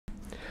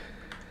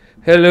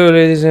Hello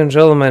ladies and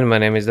gentlemen, my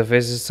name is the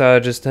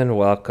Physiologist and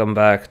welcome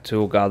back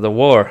to God of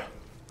War.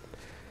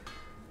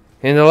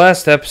 In the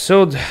last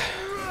episode...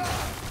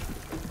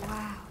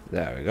 Wow.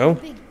 There we go. How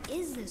big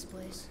is this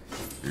place?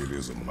 It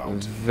is a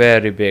mountain.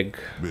 Very big.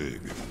 Big.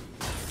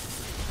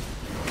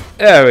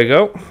 There we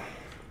go.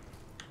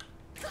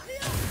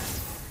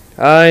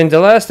 In the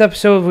last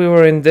episode we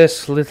were in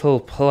this little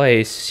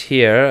place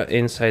here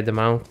inside the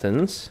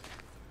mountains.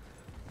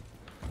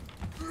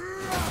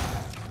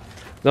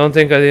 Don't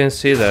think I didn't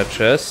see that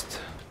chest.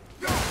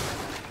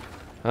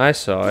 I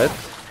saw it.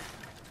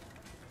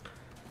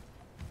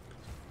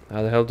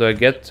 How the hell do I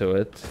get to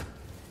it?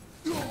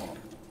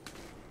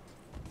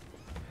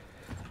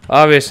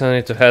 Obviously I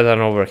need to head on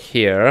over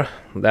here.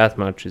 That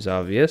much is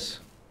obvious.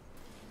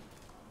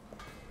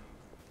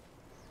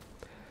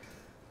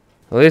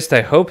 At least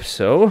I hope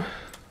so.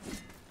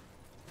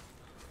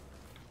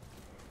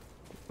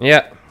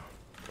 Yeah.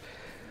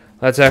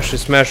 Let's actually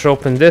smash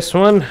open this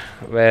one.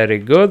 Very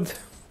good.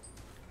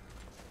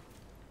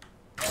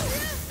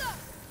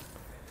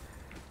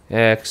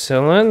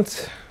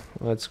 Excellent.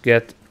 Let's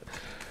get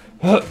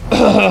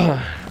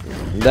that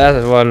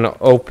one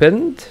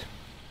opened.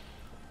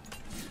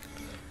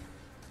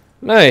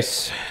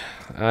 Nice.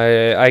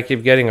 I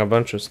keep getting a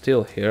bunch of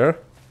steel here.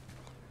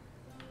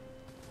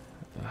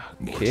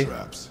 More Okay.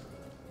 traps.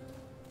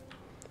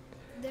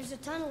 There's a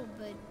tunnel,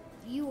 but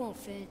you won't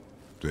fit.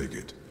 Take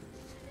it.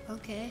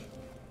 Okay.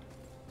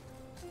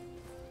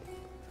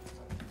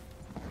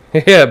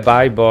 Yeah,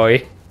 bye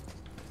boy.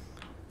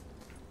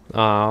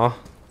 Aw.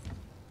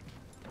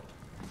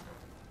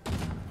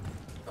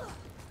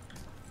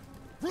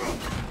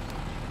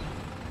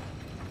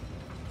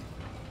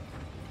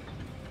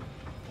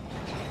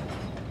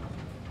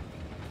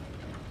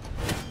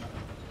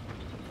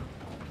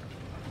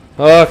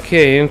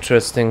 Okay,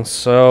 interesting.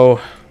 So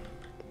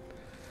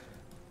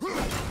Okay.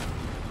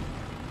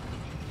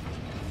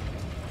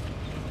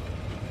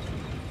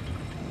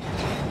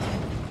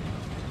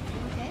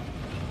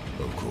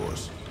 Of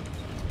course.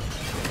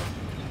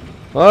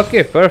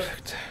 okay,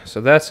 perfect.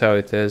 So that's how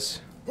it is.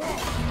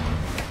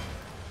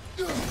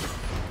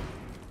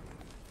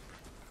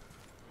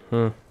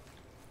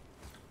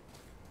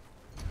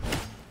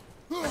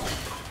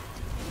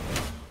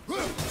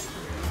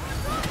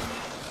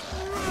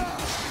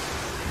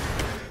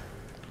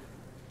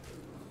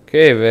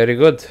 Okay, very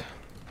good.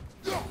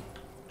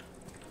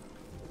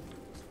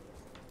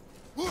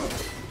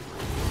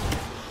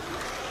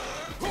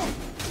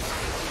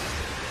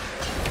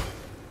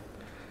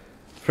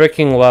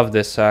 Freaking love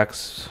this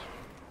axe.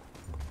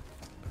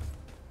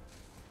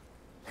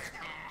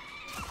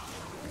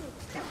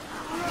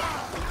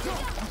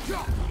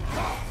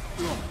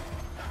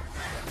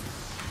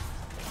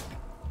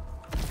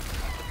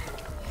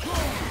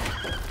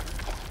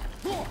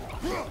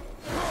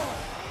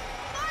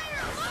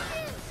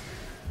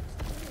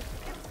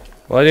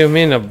 What do you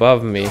mean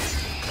above me?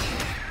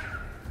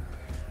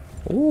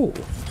 Ooh.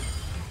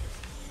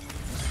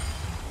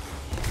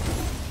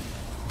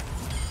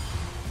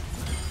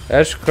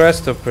 Ash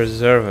Crest of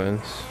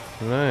Preservance.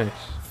 Nice.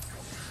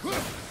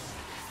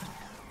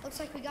 Looks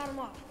like we got him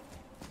off.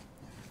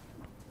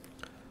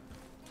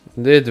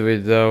 Did we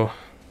though?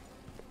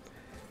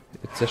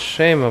 It's a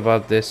shame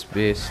about this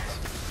beast.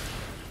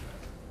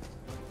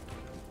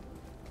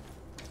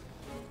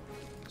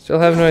 Still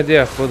have no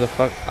idea who the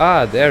fuck.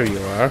 Ah, there you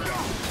are.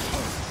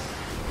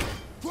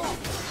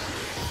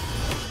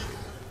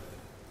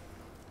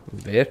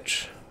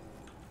 Bitch.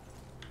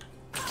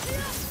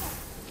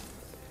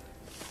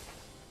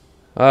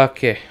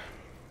 Okay.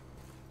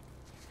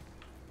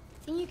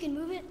 Think you can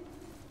move it?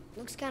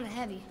 Looks kind of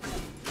heavy.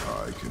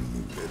 I can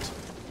move it.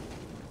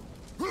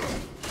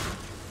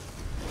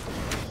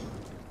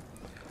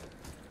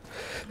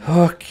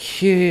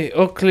 Okay,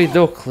 oakley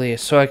dokley.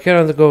 So I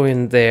cannot go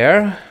in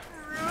there.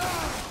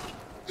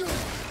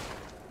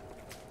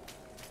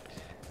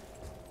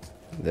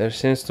 There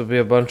seems to be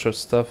a bunch of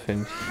stuff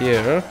in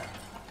here.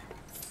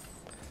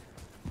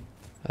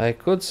 I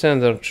could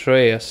send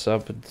Atreus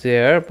up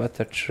there, but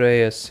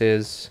Atreus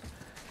is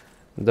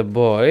the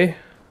boy.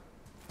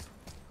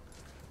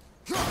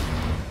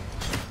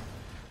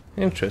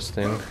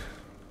 Interesting.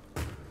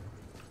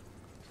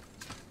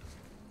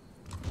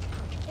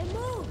 It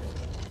moved!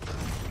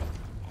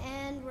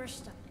 And we're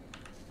stuck.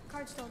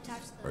 Card's still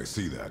attached to I the...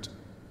 see that.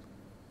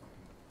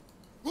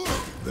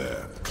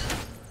 There.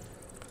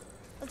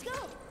 Let's go!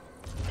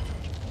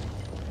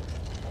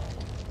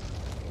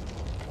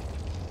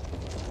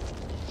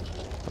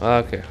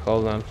 Okay,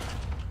 hold on.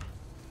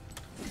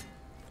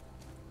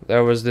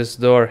 There was this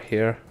door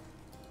here.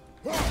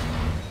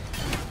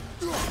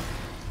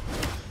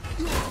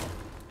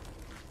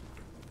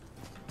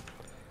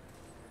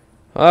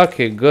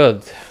 Okay,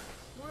 good.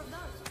 More of those.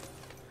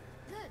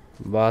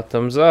 Good.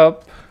 Bottoms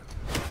up.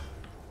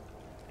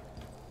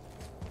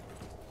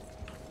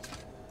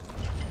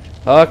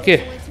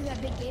 Okay. Way through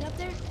that big gate up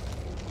there?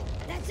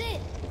 That's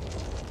it!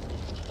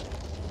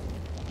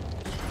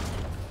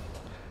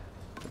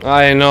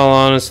 I know,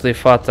 honestly,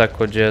 Fata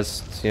could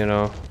just, you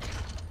know,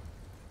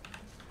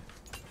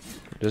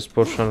 Just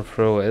push on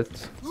through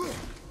it.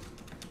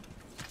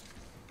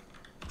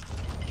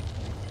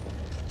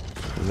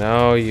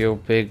 Now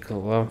you big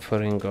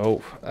lumbering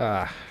oaf.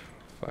 Ah,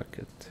 fuck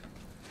it.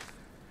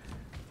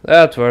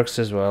 That works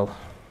as well.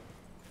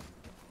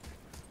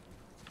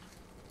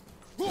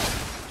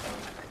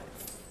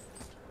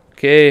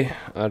 Okay,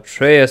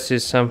 Atreus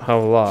is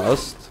somehow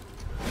lost.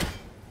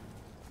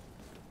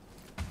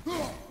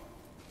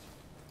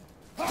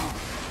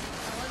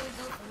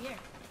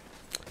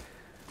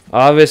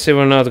 Obviously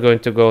we're not going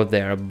to go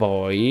there,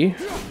 boy.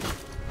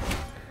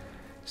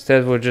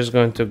 Instead we're just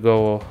going to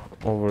go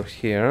over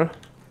here.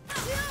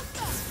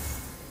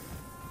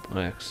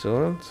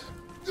 Excellent.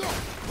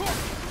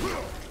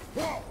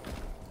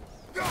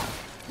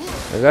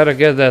 I gotta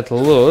get that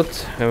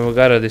loot, and we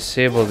gotta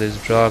disable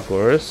these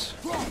Jaguars.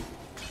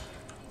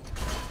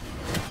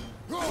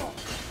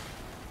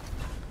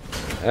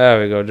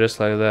 There we go, just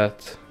like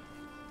that.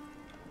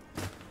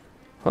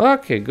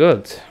 Okay,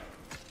 good.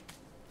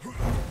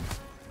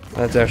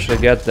 Let's actually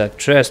get that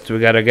chest. We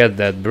gotta get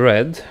that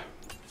bread.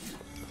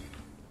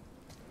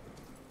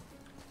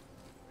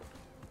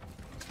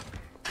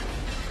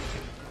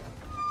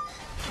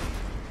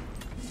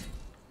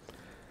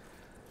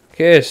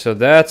 Okay, so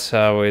that's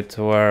how it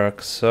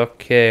works.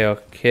 Okay,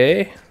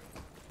 okay.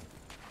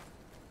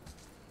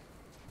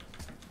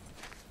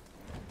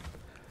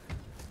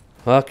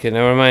 Okay,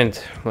 never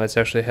mind. Let's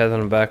actually head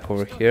on back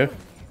over here.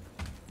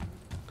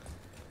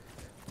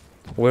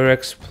 We're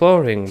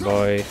exploring,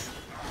 boy.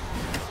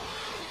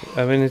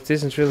 I mean, it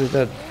isn't really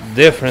that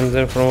different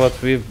than from what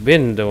we've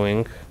been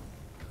doing.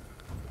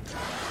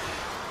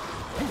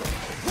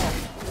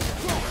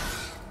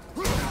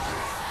 I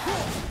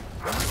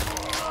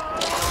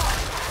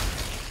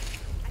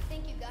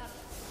think you got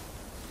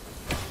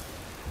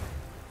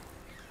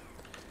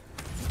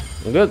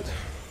it. Good.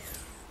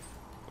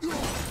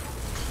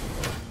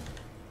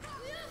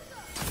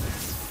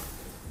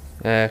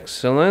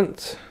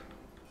 Excellent.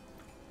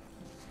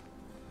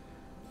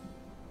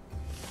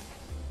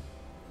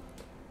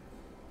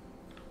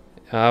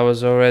 I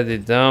was already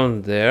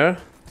down there.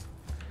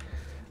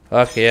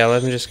 Okay, yeah,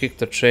 let me just kick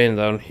the train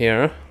down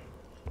here.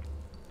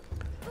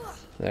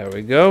 There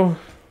we go.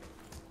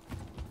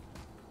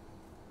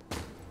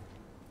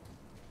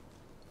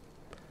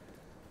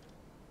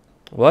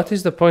 What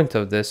is the point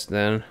of this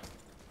then?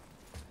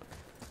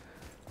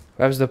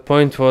 Perhaps the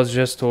point was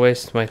just to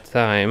waste my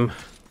time.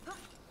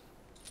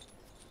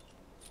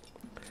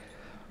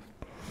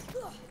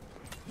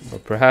 Or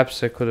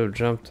perhaps I could have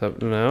jumped up.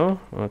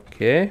 No?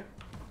 Okay.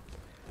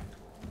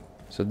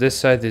 So this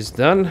side is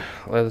done.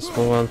 Let us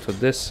move on to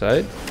this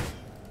side.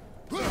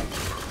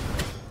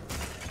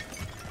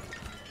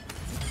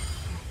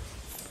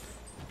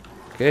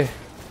 Okay.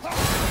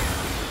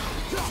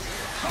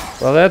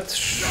 Well, that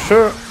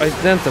sure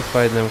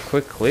identified them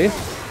quickly.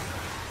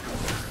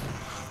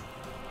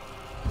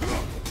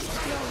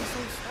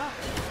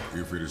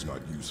 If it is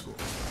not useful,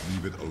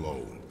 leave it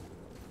alone.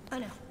 I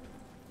know.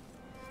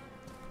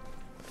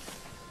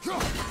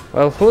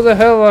 Well, who the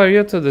hell are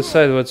you to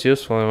decide what's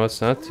useful and what's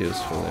not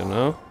useful, you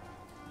know?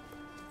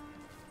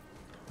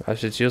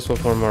 Perhaps it's useful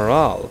for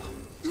morale.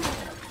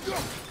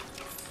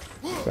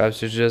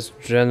 Perhaps it's just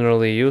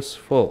generally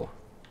useful.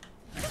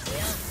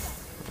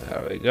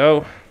 There we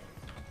go.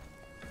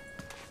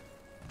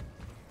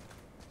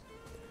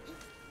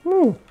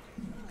 Woo!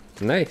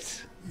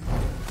 Nice.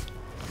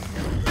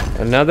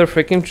 Another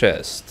freaking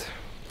chest.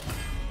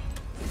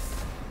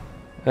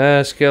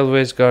 Scaled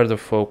waste guard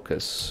of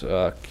focus.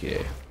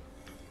 Okay.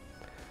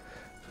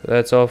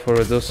 That's all for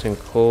reducing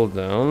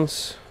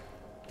cooldowns,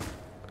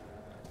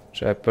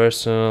 which I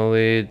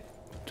personally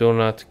do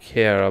not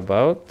care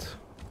about.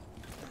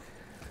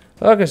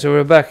 Okay, so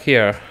we're back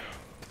here.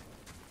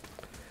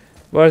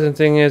 Important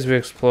thing is we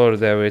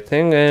explored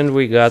everything and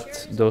we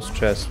got those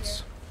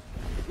chests.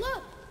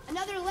 Look,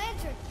 another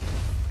lantern.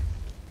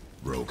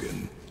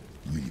 Broken.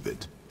 Leave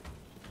it.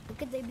 What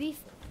could they be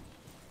for?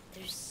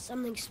 There's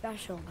something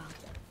special about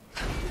them.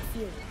 I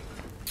feel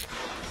it.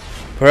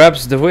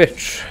 Perhaps the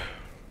witch.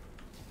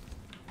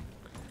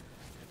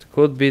 It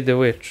could be the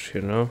witch,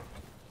 you know.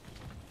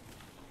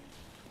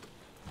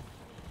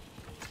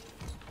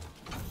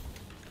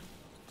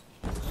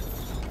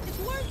 It's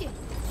working.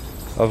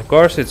 Of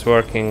course it's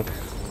working.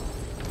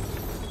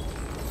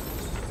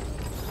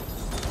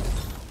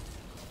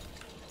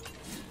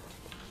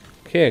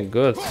 Okay,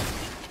 good.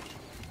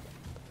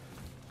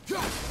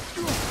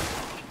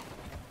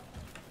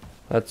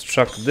 Let's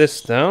chuck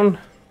this down.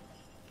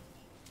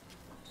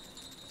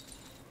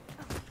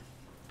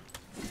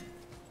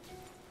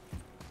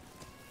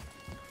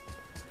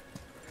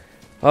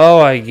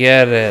 Oh, I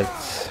get it.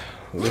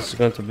 This is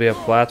going to be a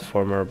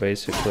platformer,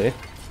 basically.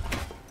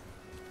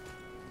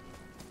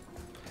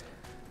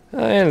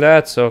 And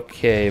that's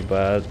okay,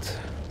 but...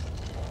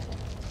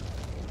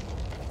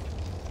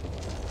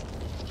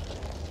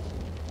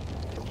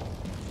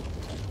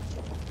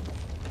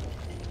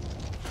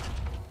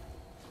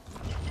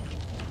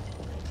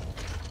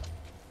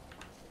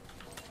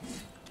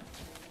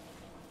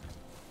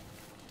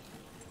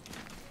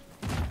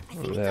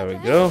 there we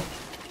go.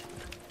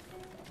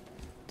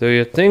 Do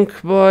you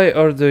think, boy,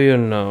 or do you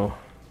know?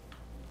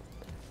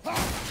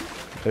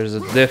 There's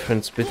a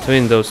difference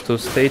between those two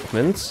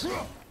statements.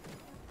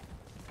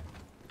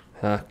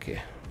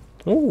 Okay.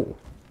 Ooh.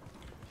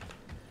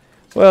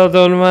 Well,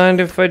 don't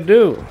mind if I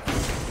do.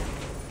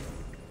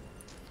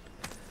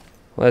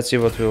 Let's see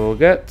what we will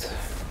get.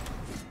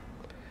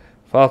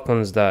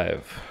 Falcon's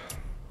Dive.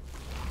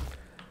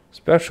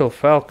 Special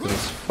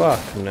Falcons.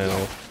 Fuck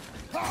no.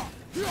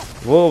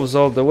 Wolves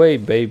all the way,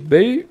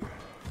 baby.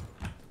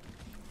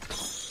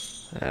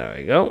 There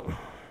we go.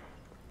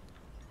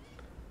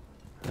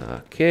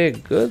 Okay,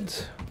 good.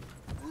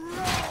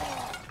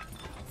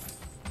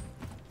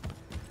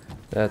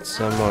 That's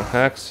some more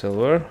hack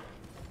silver.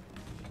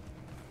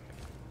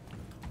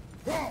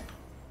 Oh.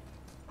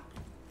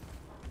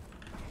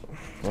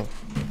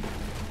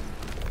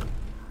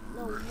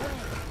 No way.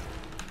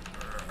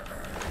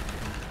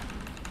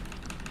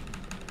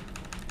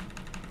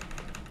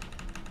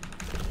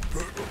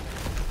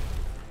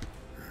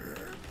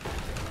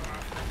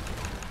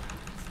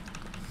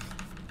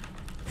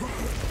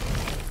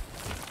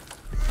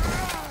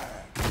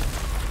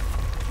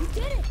 You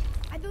did it!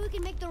 I bet we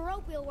can make the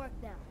rope wheel work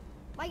now.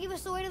 Why give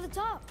us the way to the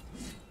top?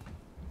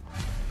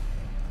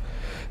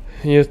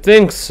 You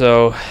think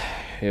so,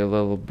 you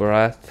little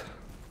brat?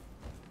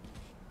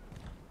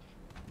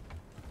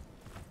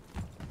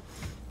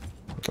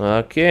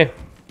 Okay.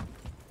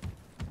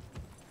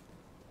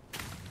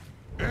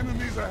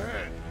 Enemies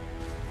ahead.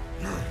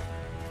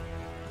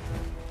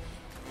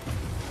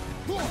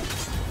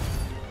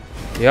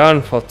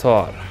 Jan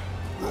Fatar.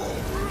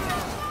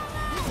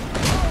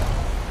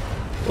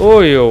 Oh,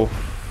 you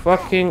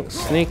fucking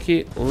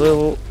sneaky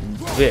little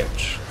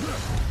bitch.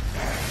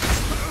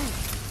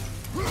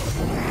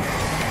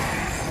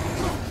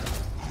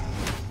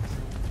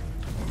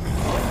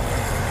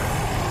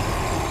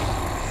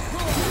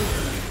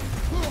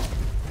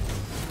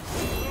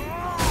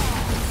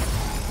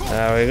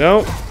 There we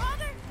go.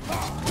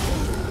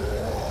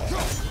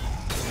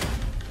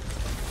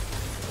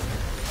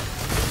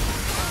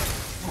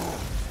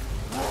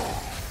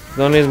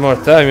 Don't need more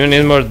time, you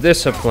need more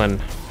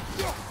discipline.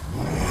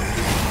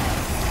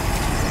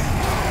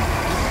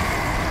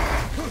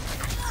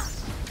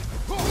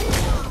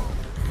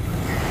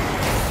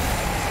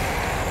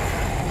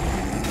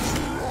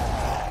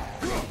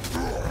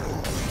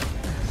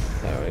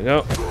 There we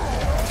go.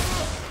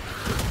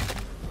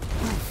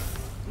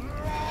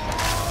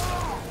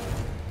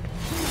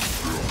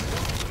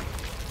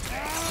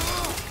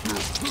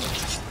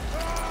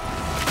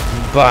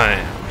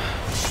 Bam.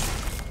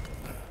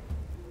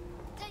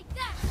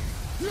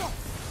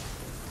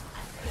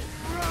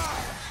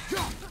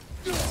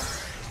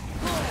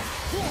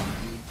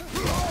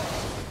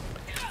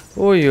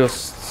 Oh, you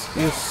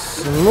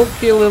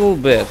snooky little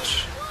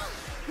bitch.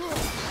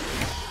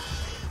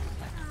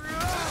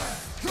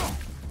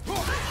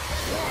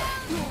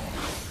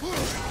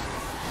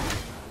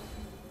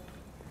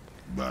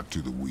 Back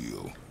to the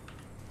wheel.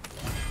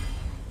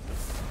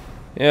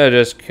 Yeah,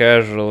 just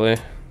casually.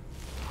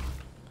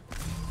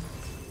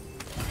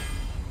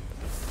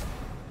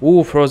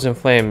 Ooh, Frozen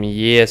Flame.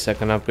 Yes, I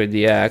can upgrade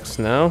the axe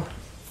now.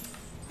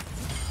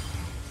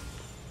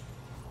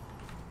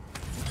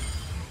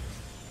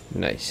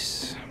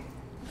 Nice.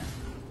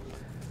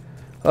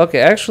 Okay,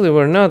 actually,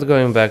 we're not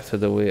going back to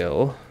the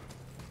wheel.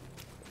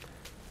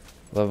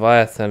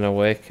 Leviathan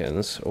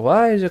Awakens.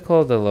 Why is it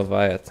called the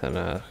Leviathan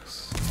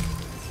axe?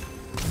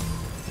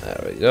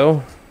 There we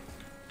go.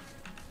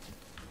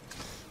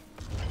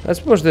 Let's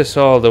push this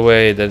all the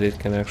way that it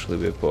can actually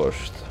be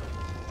pushed.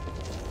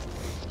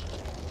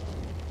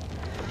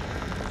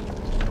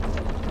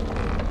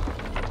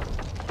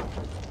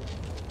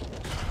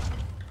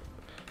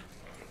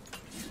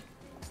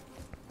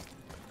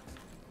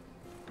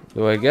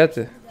 Do I get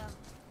it?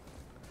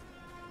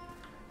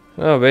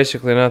 No,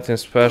 basically nothing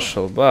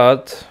special,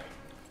 but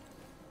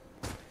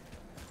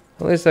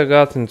at least I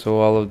got into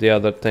all of the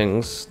other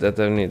things that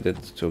I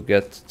needed to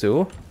get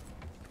to.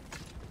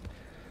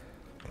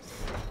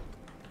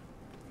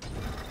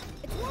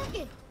 It's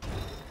working.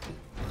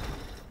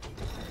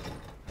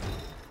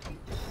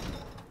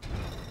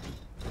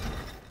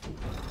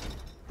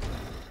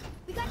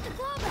 We got the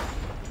glove out.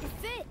 It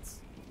fits.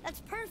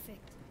 That's perfect.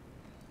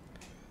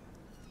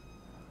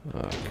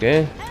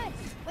 Okay. Hey,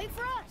 wait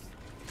for us.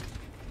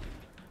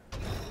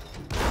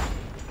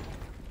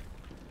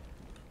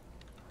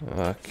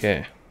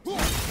 Okay.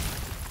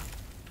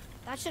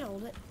 That should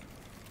hold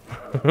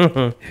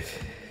it.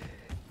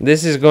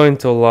 This is going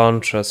to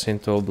launch us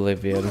into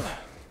oblivion.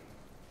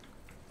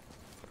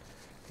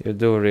 You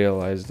do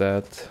realize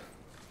that.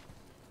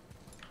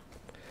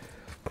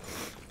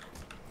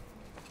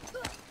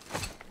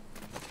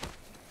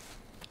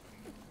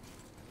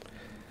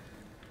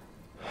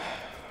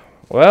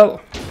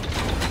 Well,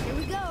 Here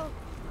we go.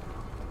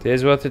 it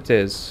is what it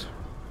is.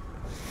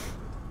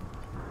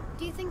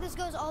 Do you think this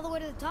goes all the way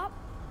to the top?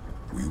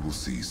 We will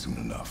see soon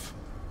enough.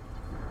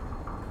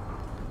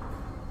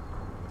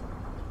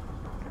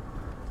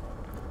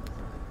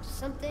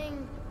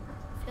 Something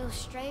feels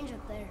strange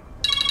up there.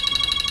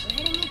 We're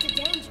heading into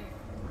danger.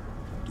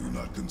 Do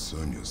not not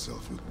concern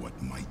yourself with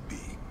what might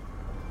be.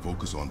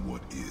 Focus on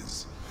what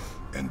is,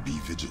 and be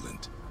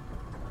vigilant.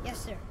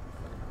 Yes, sir.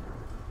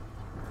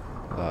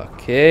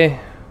 Okay.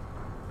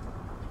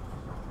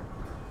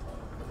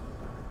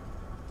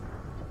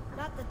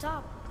 Not the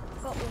top,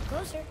 but we're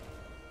closer.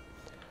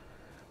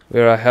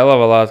 We're a hell of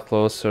a lot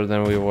closer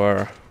than we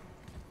were.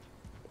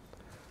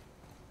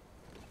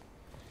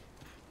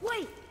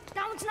 Wait,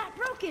 that one's not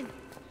broken.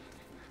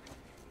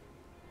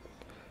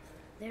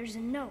 There's a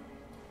note.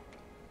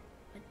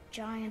 A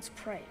giant's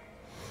prayer.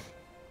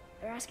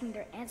 They're asking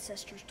their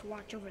ancestors to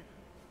watch over them.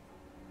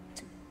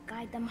 To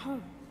guide them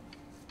home.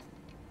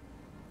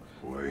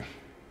 Boy,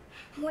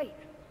 Wait.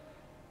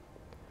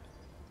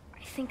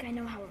 I think I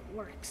know how it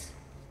works.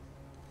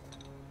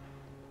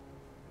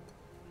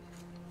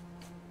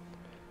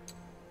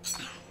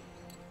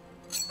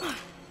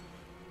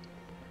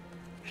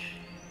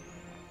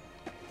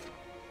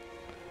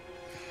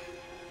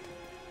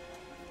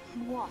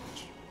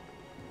 Watch.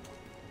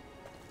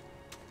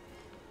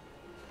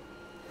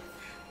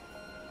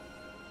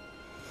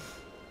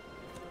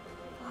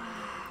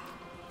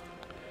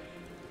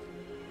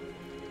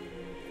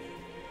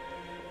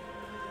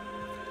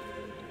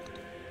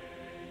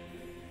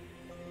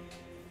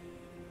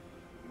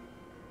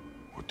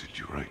 what did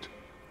you write?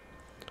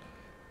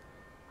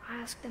 I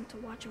asked them to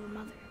watch over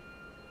Mother.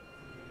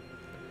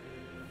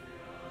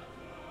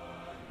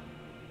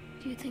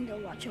 Do you think they'll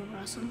watch over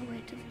us on the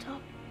way to the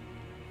top?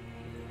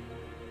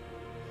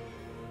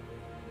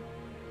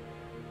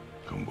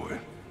 Come, boy.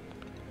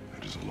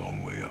 It is a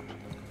long way up.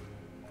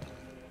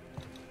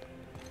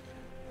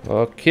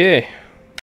 Okay.